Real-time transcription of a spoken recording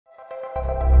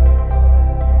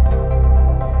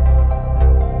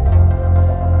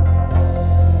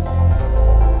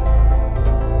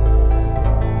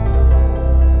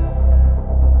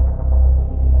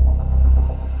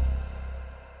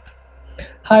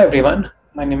Hi everyone,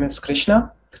 my name is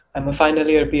Krishna. I'm a final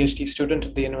year PhD student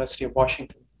at the University of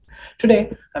Washington.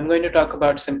 Today, I'm going to talk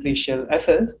about Simplicial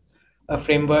FL, a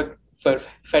framework for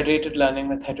federated learning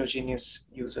with heterogeneous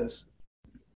users.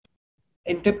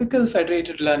 In typical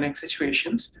federated learning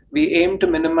situations, we aim to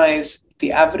minimize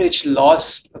the average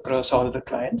loss across all the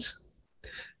clients.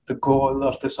 The goal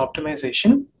of this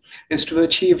optimization is to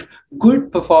achieve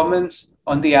good performance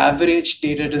on the average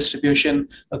data distribution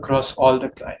across all the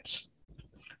clients.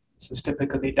 This is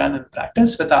typically done in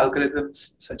practice with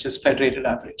algorithms such as federated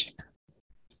averaging.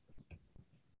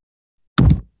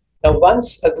 Now,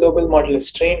 once a global model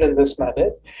is trained in this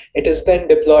manner, it is then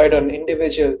deployed on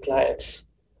individual clients,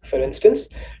 for instance,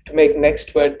 to make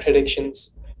next word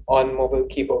predictions on mobile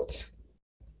keyboards.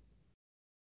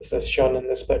 This is shown in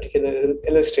this particular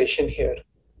illustration here.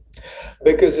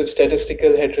 Because of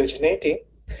statistical heterogeneity,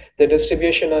 the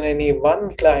distribution on any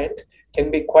one client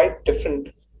can be quite different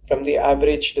from the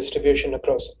average distribution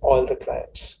across all the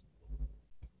clients.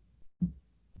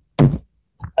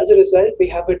 As a result, we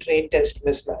have a train test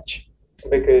mismatch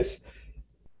because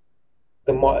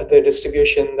the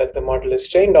distribution that the model is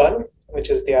trained on, which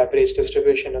is the average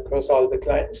distribution across all the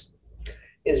clients,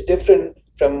 is different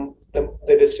from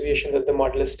the distribution that the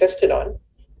model is tested on,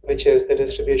 which is the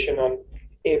distribution on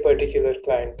a particular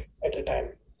client at a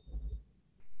time.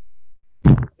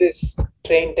 This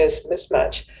train test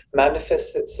mismatch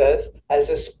manifests itself as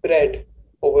a spread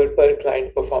over per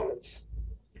client performance.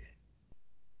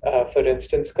 For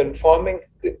instance,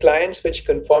 the clients which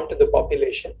conform to the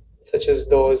population, such as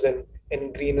those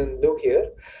in green and blue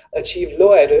here, achieve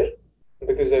low error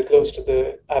because they're close to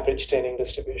the average training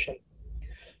distribution.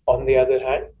 On the other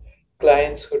hand,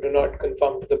 clients who do not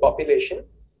conform to the population,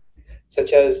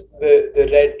 such as the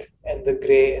red and the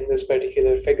gray in this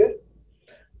particular figure,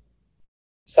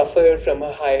 suffer from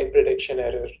a high prediction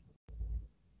error.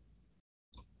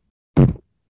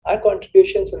 Our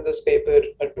contributions in this paper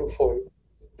are twofold.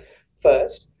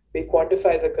 First, we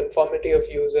quantify the conformity of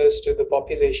users to the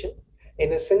population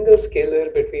in a single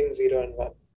scalar between 0 and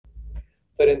 1.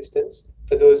 For instance,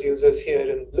 for those users here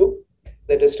in blue,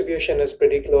 the distribution is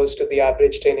pretty close to the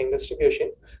average training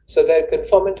distribution, so their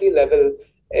conformity level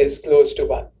is close to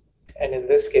 1. And in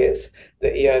this case,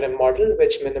 the ERM model,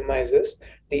 which minimizes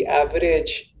the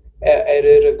average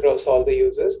error across all the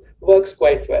users, works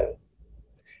quite well.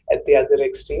 At the other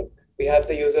extreme, we have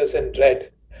the users in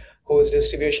red, whose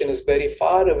distribution is very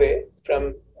far away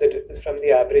from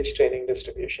the average training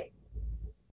distribution.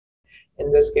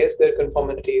 In this case, their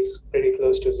conformity is pretty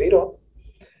close to 0,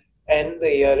 and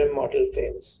the ERM model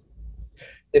fails.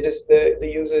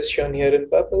 The users shown here in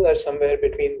purple are somewhere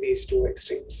between these two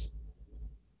extremes.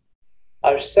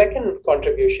 Our second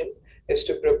contribution is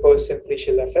to propose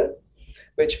Simplicial FL,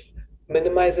 which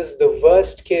minimizes the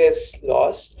worst case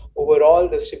loss over all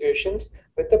distributions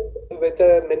with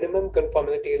a minimum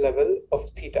conformity level of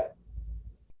theta.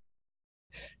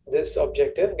 This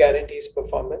objective guarantees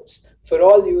performance for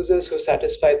all users who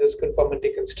satisfy this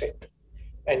conformity constraint.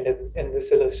 And in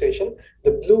this illustration,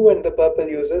 the blue and the purple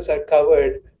users are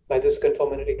covered by this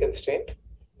conformity constraint,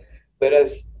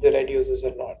 whereas the red users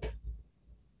are not.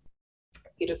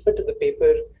 We refer to the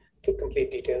paper for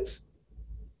complete details.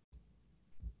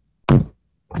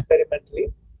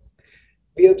 Experimentally,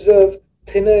 we observe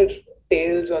thinner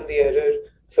tails on the error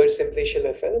for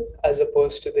Simplicial FL as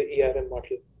opposed to the ERM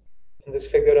model. In this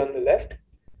figure on the left,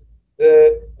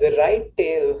 the right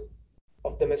tail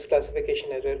of the misclassification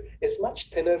error is much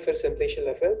thinner for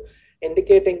Simplicial FL,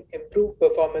 indicating improved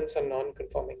performance on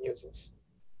non-conforming users.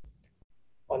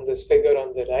 On this figure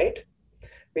on the right,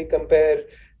 we compare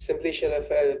Simplicial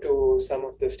FL to some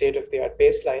of the state-of-the-art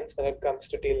baselines when it comes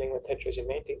to dealing with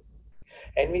heterogeneity.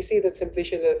 And we see that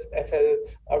Simplicial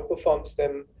FL outperforms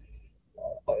them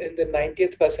in the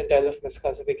 90th percentile of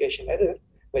misclassification error,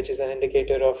 which is an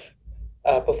indicator of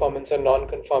performance on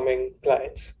non-conforming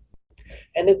clients.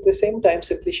 And at the same time,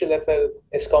 Simplicial FL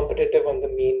is competitive on the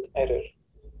mean error.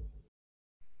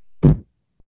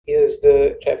 Here's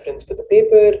the reference for the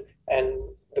paper and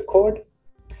the code.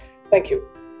 Thank you.